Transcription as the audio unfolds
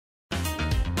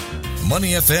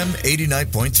Money FM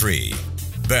 89.3.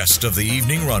 Best of the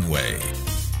evening runway.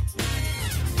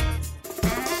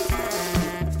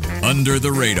 Under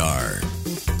the radar.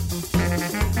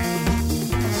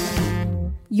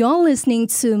 You're listening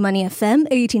to Money FM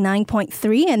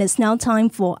 89.3 and it's now time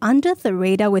for Under the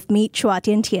Radar with me, Chua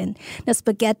Tian Tian. Now,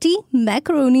 spaghetti,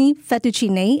 macaroni,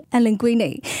 fettuccine, and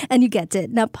linguine. And you get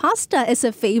it. Now, pasta is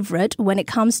a favorite when it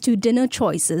comes to dinner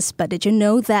choices. But did you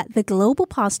know that the global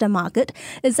pasta market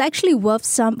is actually worth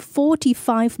some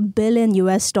 $45 billion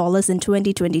in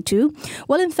 2022?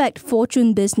 Well, in fact,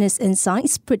 Fortune Business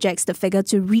Insights projects the figure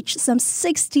to reach some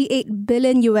 $68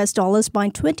 billion by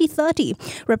 2030,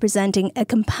 representing a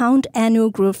compound annual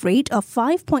growth rate of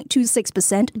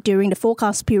 5.26% during the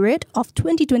forecast period of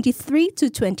 2023 to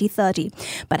 2030.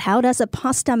 But how does a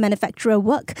pasta manufacturer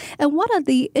work? And what are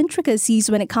the intricacies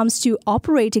when it comes to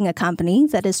operating a company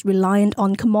that is reliant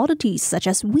on commodities such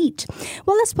as wheat?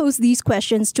 Well, let's pose these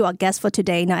questions to our guest for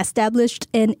today. Now, established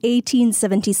in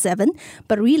 1877,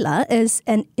 Barilla is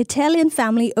an Italian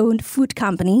family-owned food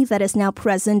company that is now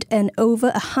present in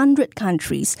over 100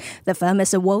 countries. The firm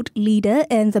is a world leader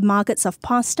in the markets of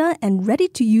pasta and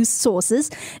ready-to-use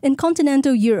sauces in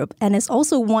continental Europe and is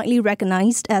also widely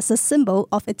recognized as a symbol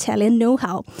of Italian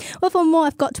know-how. Well, for more,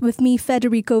 I've got with me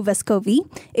Federico Vescovi,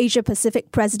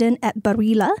 Asia-Pacific President at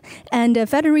Barilla. And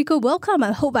Federico, welcome.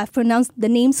 I hope I've pronounced the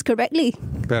names correctly.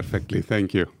 Perfectly.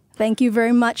 Thank you. Thank you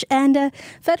very much. And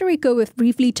Federico, we've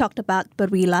briefly talked about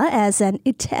Barilla as an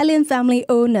Italian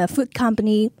family-owned food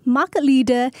company, market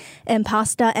leader in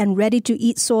pasta and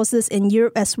ready-to-eat sauces in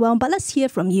Europe as well. But let's hear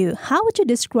from you. How would you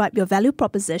describe your value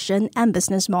proposition and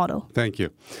business model? Thank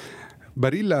you.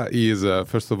 Barilla is,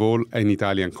 first of all, an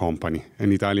Italian company,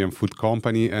 an Italian food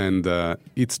company, and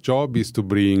its job is to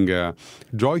bring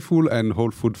joyful and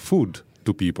whole food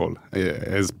to people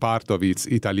as part of its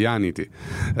Italianity.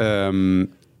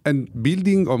 And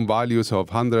building on values of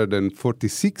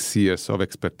 146 years of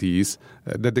expertise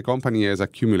that the company has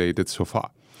accumulated so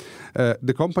far.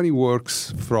 The company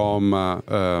works from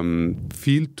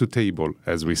field to table,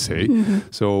 as we say. Mm-hmm.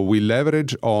 So we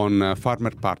leverage on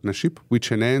farmer partnership,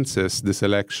 which enhances the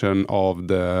selection of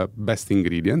the best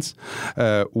ingredients.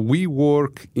 We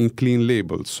work in clean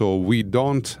label, so we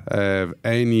don't have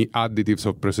any additives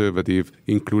or preservative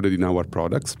included in our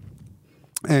products.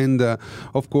 And,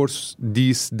 of course,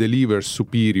 this delivers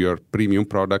superior premium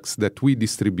products that we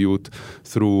distribute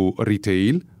through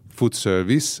retail, food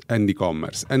service, and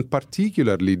e-commerce. And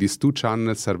particularly, these two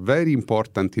channels are very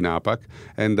important in APAC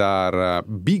and are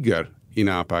bigger in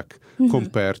APAC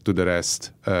compared to the rest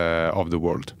of the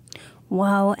world.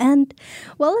 Wow. And,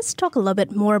 well, let's talk a little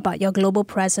bit more about your global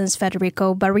presence,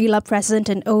 Federico. Barilla present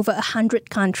in over 100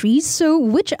 countries. So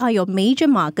which are your major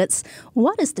markets?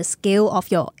 What is the scale of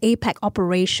your APAC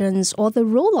operations or the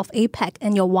role of APAC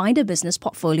in your wider business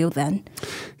portfolio then?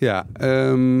 Yeah.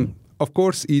 Of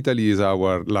course, Italy is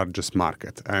our largest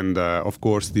market. And, of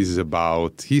course, this is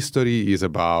about history, is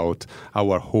about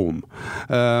our home.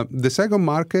 The second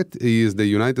market is the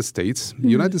United States. The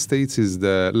United States is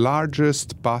the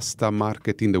largest pasta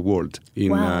market in the world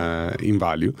in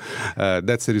value.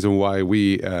 That's the reason why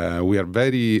we are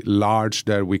very large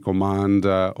there. We command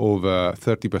over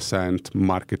 30%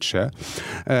 market share.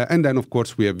 And then, of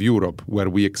course, we have Europe, where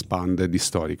we expanded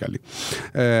historically.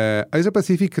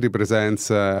 Asia-Pacific represents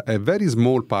a very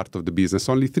small part of the business,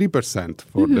 only 3%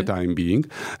 for the time being,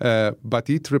 but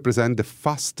it represents the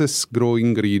fastest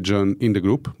growing region in the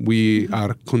group. We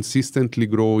are consistently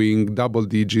growing double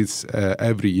digits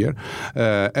every year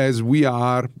as we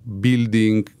are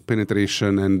building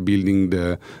penetration and building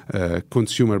the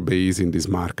consumer base in this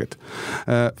market.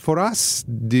 For us,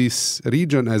 this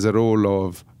region has a role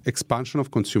of expansion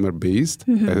of consumer-based,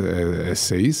 as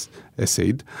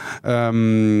said,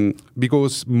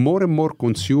 because more and more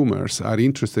consumers are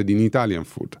interested in Italian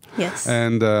food. Yes.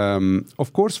 And,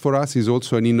 of course, for us is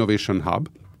also an innovation hub.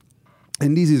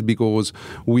 And this is because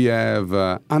we have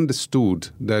understood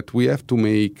that we have to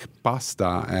make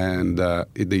pasta and the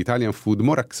Italian food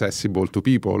more accessible to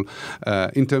people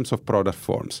in terms of product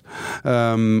forms.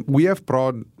 We have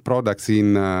products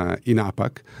in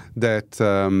APAC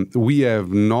that we have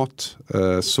not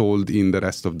sold in the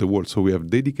rest of the world. So we have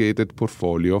dedicated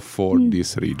portfolio for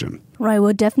this region. Right,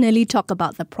 we'll definitely talk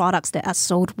about the products that are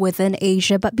sold within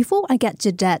Asia. But before I get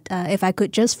to that, if I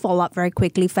could just follow up very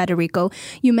quickly, Federico,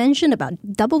 you mentioned about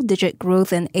double-digit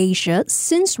growth in Asia.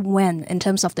 Since when, in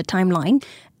terms of the timeline?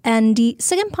 And the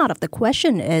second part of the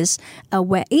question is,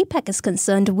 where APAC is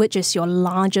concerned, which is your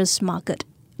largest market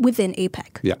within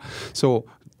APAC? Yeah, so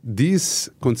this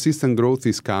consistent growth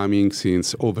is coming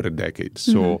since over a decade.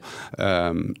 So,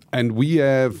 and we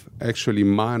have actually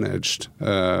managed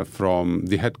from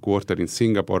the headquarters in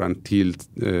Singapore until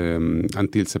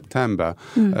September,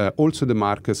 also the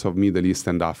markets of Middle East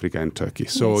and Africa and Turkey.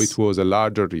 So it was a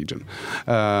larger region.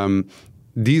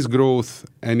 This growth,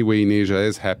 anyway, in Asia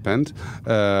has happened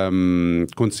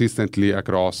consistently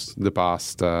across the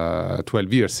past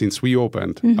 12 years since we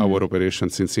opened our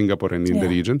operations in Singapore and in the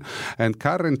region. And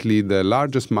currently, the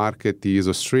largest market is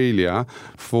Australia,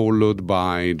 followed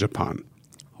by Japan.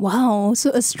 Wow,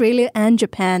 so Australia and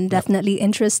Japan, definitely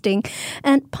interesting.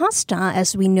 And pasta,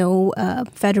 as we know,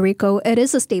 Federico, it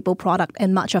is a staple product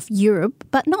in much of Europe,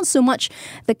 but not so much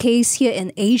the case here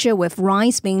in Asia with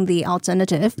rice being the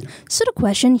alternative. So the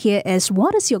question here is,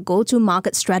 what is your go-to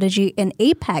market strategy in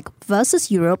APAC versus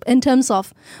Europe in terms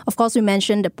of course, we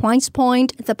mentioned the price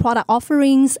point, the product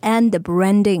offerings, and the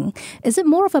branding. Is it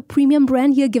more of a premium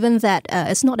brand here, given that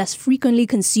it's not as frequently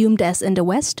consumed as in the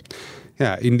West?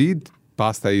 Yeah, indeed.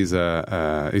 Pasta is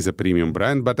a premium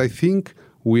brand, but I think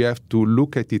we have to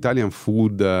look at Italian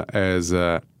food as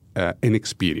an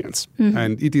experience.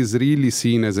 And it is really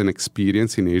seen as an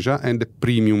experience in Asia and a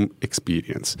premium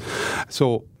experience.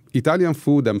 So Italian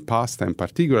food and pasta in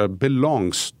particular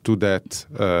belongs to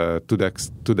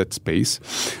that space.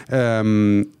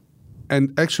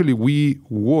 And actually we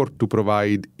work to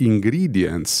provide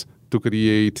ingredients to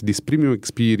create this premium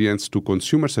experience to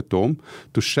consumers at home,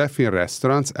 to chefs in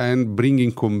restaurants, and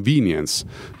bringing convenience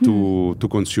to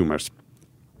consumers.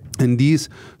 And this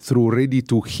through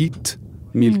ready-to-heat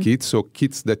meal kits, so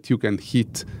kits that you can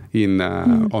heat in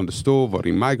on the stove or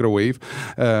in microwave,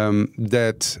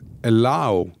 that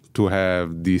allow to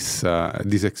have this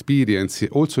experience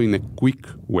also in a quick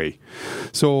way.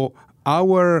 So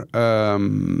our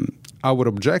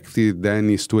objective then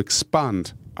is to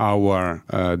expand our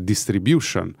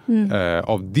distribution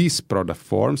of these product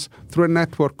forms through a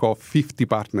network of 50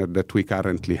 partners that we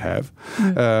currently have.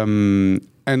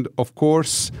 And of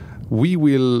course, we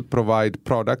will provide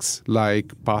products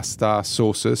like pasta,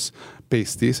 sauces,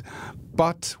 pasties,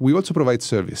 but we also provide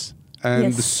service.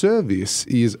 And the service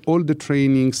is all the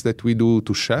trainings that we do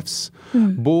to chefs,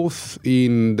 both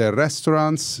in the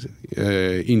restaurants,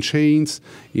 in chains,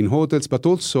 in hotels, but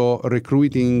also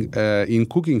recruiting in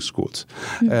cooking schools.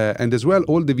 And as well,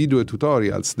 all the video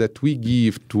tutorials that we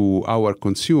give to our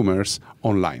consumers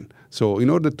online. So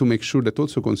in order to make sure that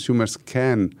also consumers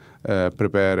can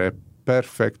prepare a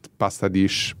perfect pasta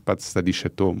dish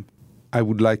at home. I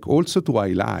would like also to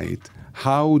highlight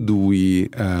how do we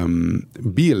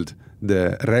build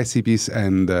the recipes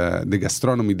and the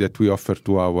gastronomy that we offer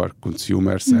to our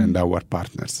consumers and our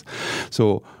partners.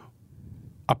 So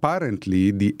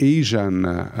apparently the Asian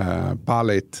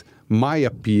palate might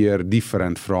appear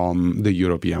different from the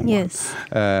European one.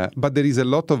 But there is a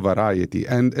lot of variety,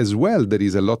 and as well there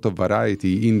is a lot of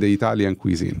variety in the Italian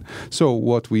cuisine. So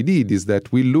what we did is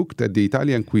that we looked at the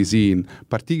Italian cuisine,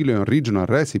 particularly on regional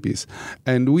recipes,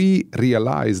 and we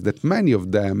realized that many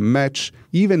of them match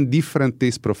even different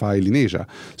taste profile in Asia.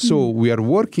 So we are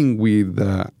working with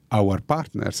our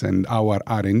partners and our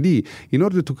R&D in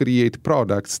order to create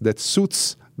products that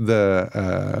suits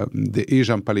the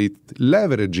Asian palate,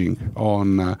 leveraging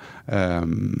on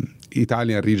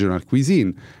Italian regional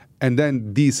cuisine. And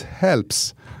then this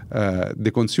helps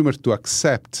the consumer to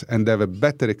accept and have a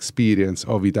better experience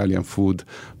of Italian food,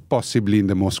 possibly in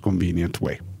the most convenient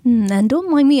way. And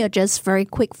don't mind me, just very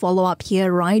quick follow-up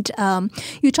here, right?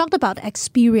 You talked about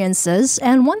experiences,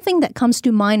 and one thing that comes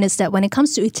to mind is that when it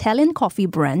comes to Italian coffee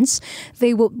brands,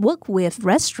 they would work with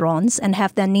restaurants and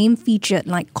have their name featured,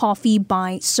 like coffee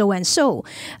by so-and-so.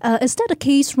 Is that the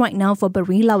case right now for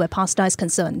Barilla where pasta is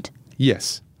concerned?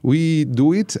 Yes. We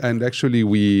do it, and actually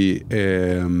we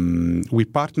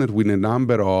partnered with a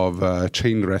number of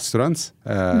chain restaurants,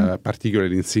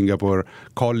 particularly in Singapore.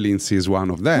 Collins is one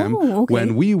of them.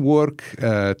 When we work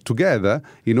together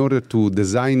in order to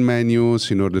design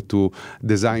menus, in order to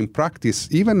design practice,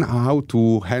 even how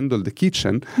to handle the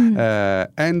kitchen,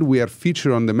 and we are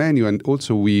featured on the menu, and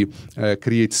also we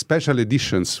create special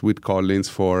editions with Collins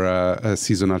for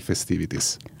seasonal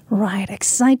festivities. Right,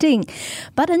 exciting.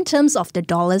 But in terms of the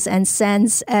dollars and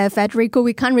cents, Federico,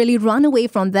 we can't really run away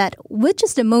from that. Which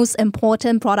is the most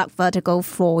important product vertical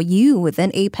for you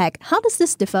within APAC? How does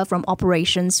this differ from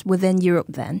operations within Europe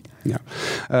then? Yeah.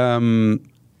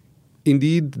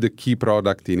 Indeed, the key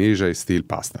product in Asia is still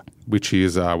pasta, which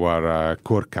is our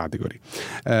core category.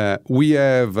 We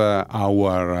have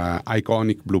our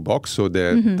iconic blue box, so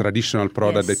the traditional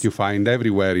product that you find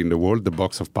everywhere in the world, the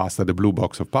box of pasta, the blue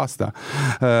box of pasta.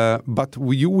 But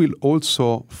you will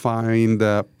also find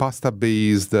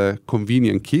pasta-based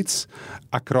convenient kits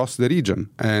across the region.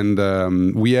 And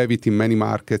we have it in many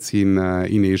markets in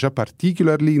Asia,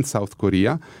 particularly in South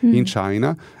Korea, in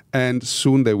China, and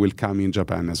soon they will come in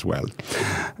Japan as well.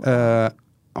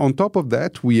 On top of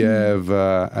that, we have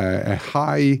a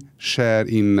high share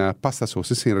in pasta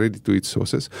sauces, in ready-to-eat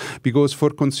sauces, because for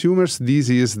consumers, this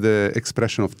is the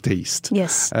expression of taste.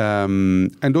 Yes.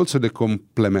 And also the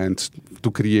complement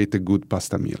to create a good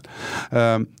pasta meal.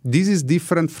 This is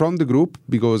different from the group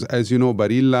because, as you know,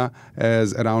 Barilla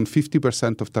has around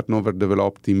 50% of turnover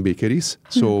developed in bakeries,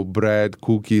 so bread,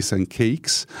 cookies, and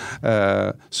cakes.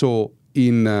 So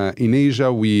in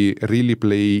Asia, we really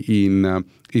play in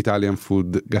Italian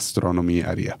food gastronomy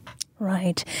area.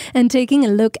 Right. And taking a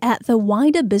look at the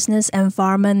wider business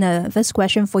environment, this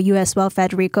question for you as well,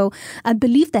 Federico. I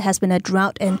believe there has been a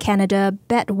drought in Canada,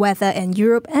 bad weather in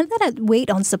Europe, and that had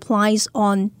weighed on supplies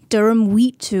on durum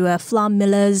wheat to flour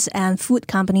millers and food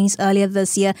companies earlier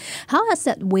this year. How has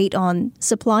that weighed on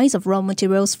supplies of raw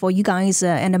materials for you guys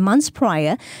in the months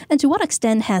prior? And to what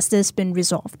extent has this been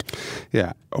resolved?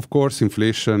 Yeah, of course,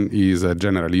 inflation is a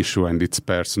general issue and it's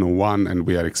personal one, and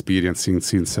we are experiencing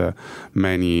since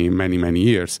many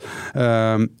years.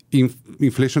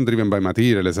 Inflation driven by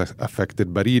material has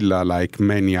affected Barilla like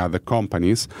many other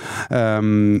companies.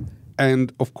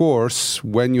 And of course,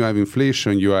 when you have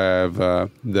inflation, you have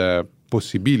the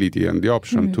possibility and the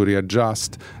option to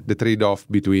readjust the trade-off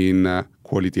between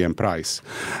quality and price.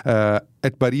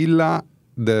 At Barilla,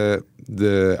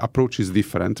 the approach is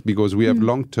different because we have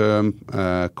long-term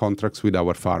contracts with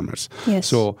our farmers. Yes.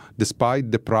 So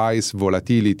despite the price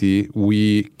volatility,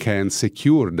 we can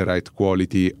secure the right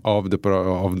quality of the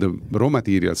raw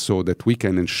materials so that we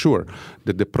can ensure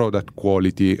that the product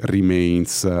quality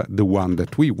remains the one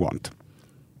that we want.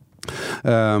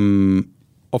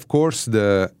 Of course,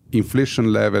 the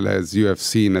inflation level, as you have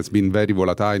seen, has been very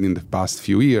volatile in the past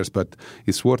few years, but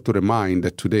it's worth to remind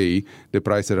that today the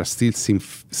prices are still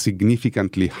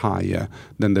significantly higher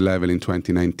than the level in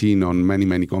 2019 on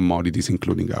many commodities,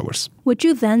 including ours. Would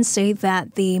you then say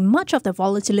that much of the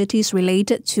volatilities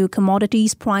related to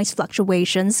commodities price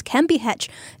fluctuations can be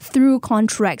hedged through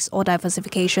contracts or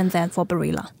diversification then for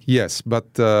Barilla? Yes, but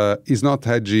it's not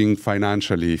hedging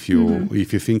financially if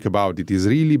you think about it. It's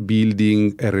really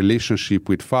building a relationship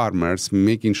with farmers,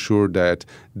 making sure that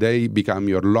they become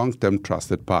your long-term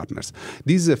trusted partners.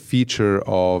 This is a feature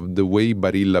of the way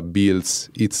Barilla builds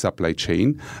its supply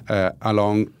chain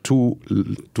along two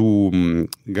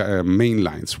main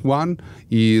lines. One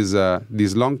is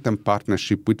this long-term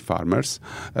partnership with farmers,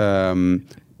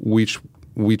 which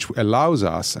allows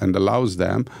us and allows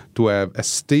them to have a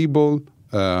stable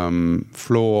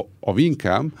flow of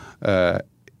income,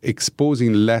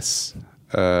 exposing less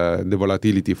the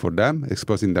volatility for them,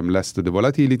 exposing them less to the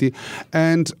volatility,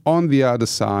 and on the other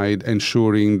side,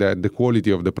 ensuring that the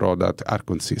quality of the product are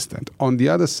consistent. On the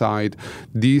other side,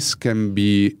 this can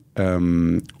be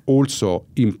also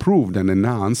improved and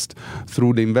enhanced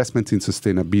through the investments in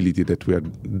sustainability that we are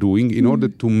doing in order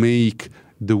to make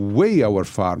the way our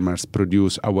farmers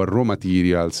produce our raw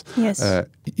materials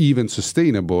even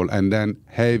sustainable, and then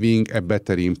having a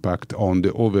better impact on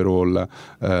the overall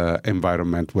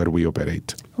environment where we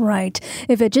operate. Right.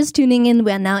 If you're just tuning in,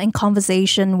 we're now in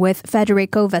conversation with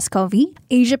Federico Vescovi,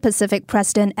 Asia Pacific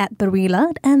President at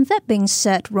Barilla. And that being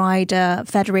said,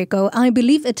 Federico, I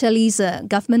believe Italy's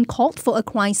government called for a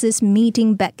crisis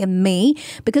meeting back in May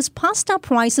because pasta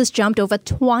prices jumped over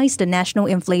twice the national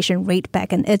inflation rate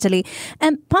back in Italy.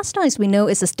 And pasta, as we know,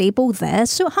 is a staple there.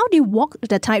 So how do you walk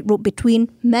the tightrope between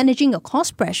managing your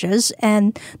cost pressures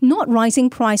and not rising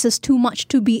prices too much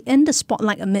to be in the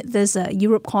spotlight amid this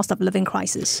Europe cost of living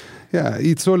crisis? Yeah,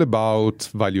 it's all about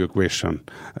value equation.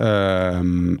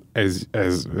 As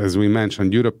we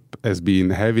mentioned, Europe has been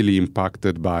heavily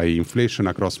impacted by inflation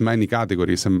across many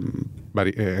categories, and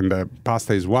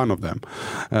pasta is one of them.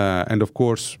 And of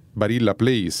course, Barilla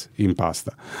plays in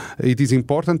pasta. It is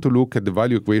important to look at the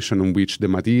value equation in which the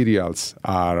materials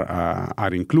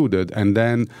are included, and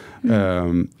then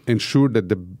ensure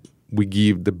that we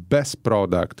give the best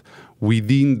product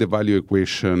within the value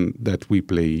equation that we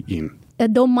play in.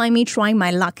 Don't mind me trying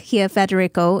my luck here,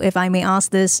 Federico, if I may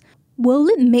ask this. will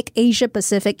it make Asia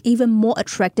Pacific even more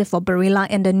attractive for Barilla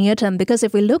in the near term? Because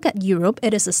if we look at Europe,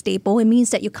 it is a staple. It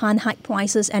means that you can't hike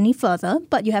prices any further,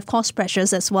 but you have cost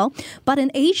pressures as well. But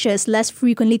in Asia, it's less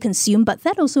frequently consumed, but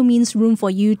that also means room for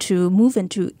you to move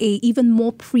into a even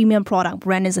more premium product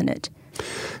brand, isn't it?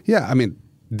 Yeah, I mean,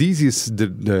 this is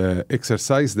the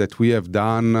exercise that we have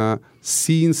done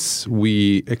since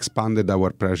we expanded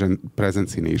our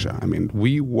presence in Asia. I mean,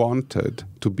 we wanted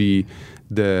to be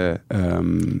the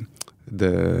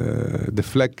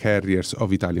flag carriers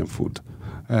of Italian food.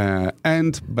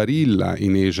 And Barilla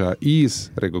in Asia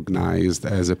is recognized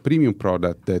as a premium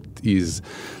product that is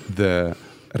the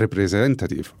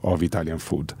representative of Italian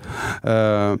food.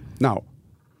 Now,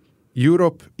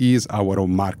 Europe is our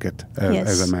own market,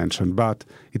 as I mentioned, but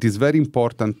it is very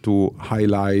important to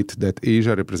highlight that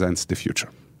Asia represents the future.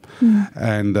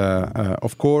 And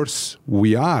of course,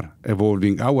 we are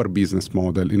evolving our business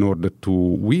model in order to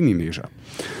win in Asia.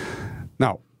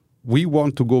 Now, we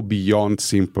want to go beyond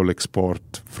simple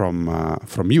export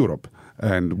from Europe.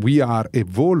 And we are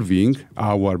evolving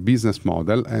our business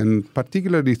model, and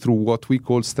particularly through what we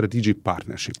call strategic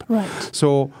partnership. Right.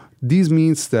 So this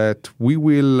means that we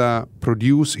will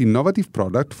produce innovative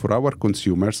product for our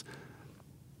consumers,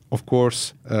 of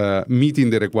course,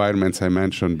 meeting the requirements I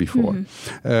mentioned before,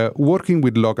 working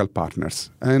with local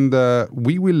partners. And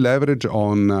we will leverage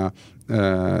on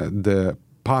the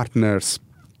partners'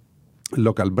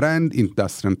 local brand,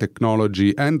 industrial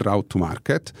technology, and route to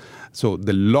market, so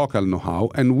the local know-how,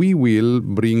 and we will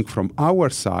bring from our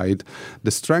side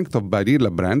the strength of Barilla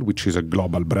brand, which is a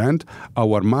global brand,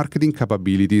 our marketing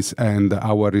capabilities, and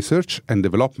our research and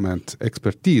development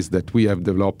expertise that we have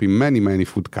developed in many, many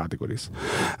food categories.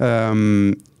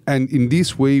 And in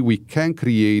this way, we can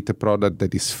create a product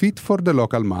that is fit for the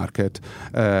local market,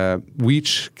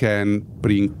 which can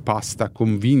bring pasta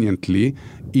conveniently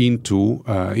into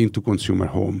consumer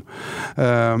home.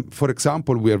 For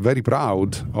example, we are very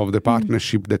proud of the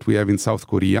partnership that we have in South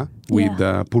Korea with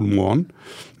Pulmuon.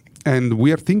 And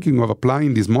we are thinking of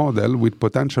applying this model with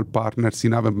potential partners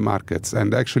in other markets.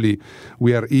 And actually,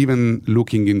 we are even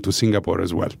looking into Singapore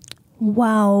as well.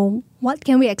 Wow. What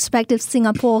can we expect of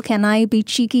Singapore? Can I be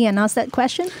cheeky and ask that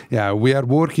question? Yeah, we are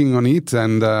working on it,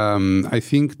 and I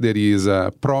think there is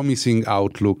a promising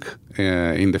outlook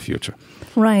in the future.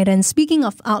 Right, and speaking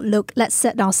of outlook, let's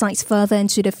set our sights further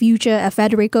into the future.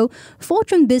 Federico,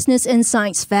 Fortune Business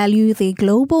Insights value the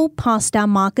global pasta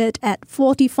market at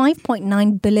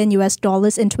 $45.9 billion US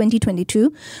in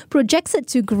 2022, projects it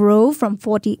to grow from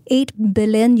 $48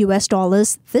 billion US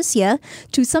this year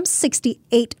to some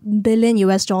 $68 billion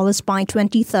US by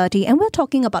 2030. And we're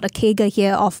talking about a CAGR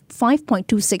here of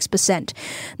 5.26%.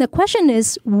 The question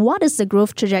is, what is the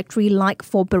growth trajectory like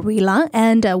for Barilla,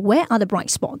 and where are the bright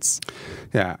spots?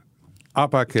 Yeah,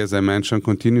 APAC, as I mentioned,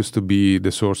 continues to be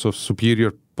the source of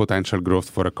superior potential growth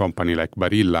for a company like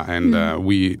Barilla, and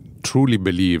we truly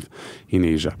believe in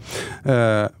Asia.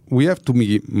 We have to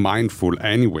be mindful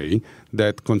anyway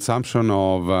that consumption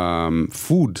of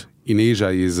food in Asia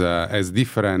is as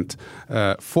different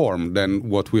form than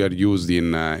what we are used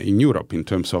in Europe in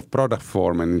terms of product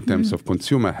form and in terms of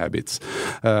consumer habits.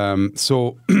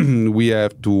 So we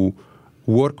have to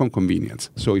work on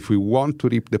convenience. So if we want to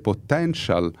reap the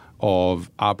potential of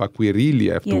APAC, we really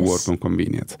have to work on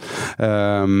convenience.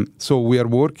 So we are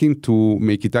working to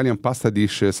make Italian pasta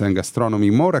dishes and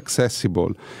gastronomy more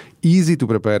accessible, easy to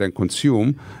prepare and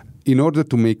consume, in order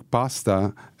to make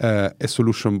pasta a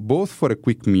solution both for a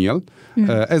quick meal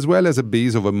as well as a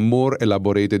base of a more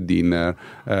elaborated dinner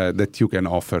that you can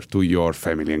offer to your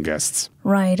family and guests.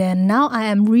 Right, and now I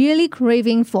am really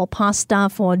craving for pasta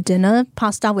for dinner,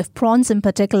 pasta with prawns in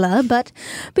particular. But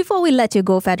before we let you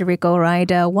go, Federico, right,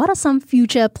 what are some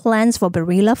future plans for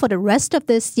Barilla for the rest of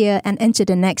this year and into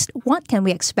the next? What can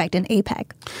we expect in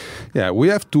APAC? Yeah, we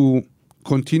have to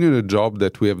continue the job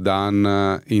that we have done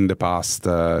in the past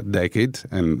decade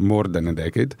and more than a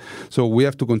decade. So we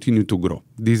have to continue to grow.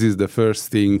 This is the first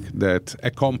thing that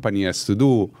a company has to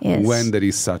do when there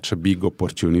is such a big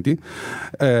opportunity.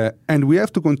 And we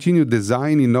have to continue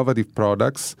design innovative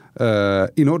products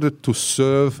in order to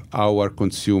serve our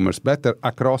consumers better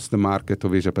across the market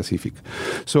of Asia Pacific.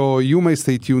 So you may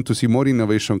stay tuned to see more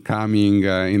innovation coming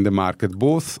in the market,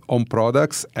 both on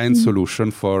products and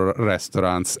solutions for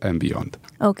restaurants and beyond.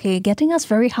 month. Okay, getting us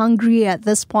very hungry at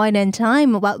this point in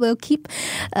time, but we'll keep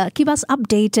us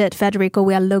updated, Federico.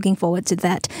 We are looking forward to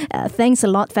that. Thanks a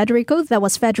lot, Federico. That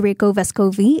was Federico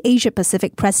Vescovi, Asia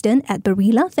Pacific President at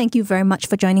Barilla. Thank you very much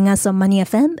for joining us on Money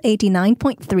FM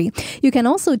 89.3. You can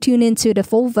also tune into the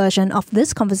full version of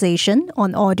this conversation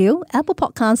on audio, Apple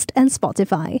Podcast, and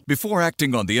Spotify. Before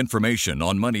acting on the information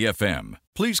on Money FM,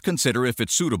 please consider if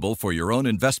it's suitable for your own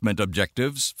investment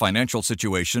objectives, financial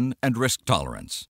situation, and risk tolerance.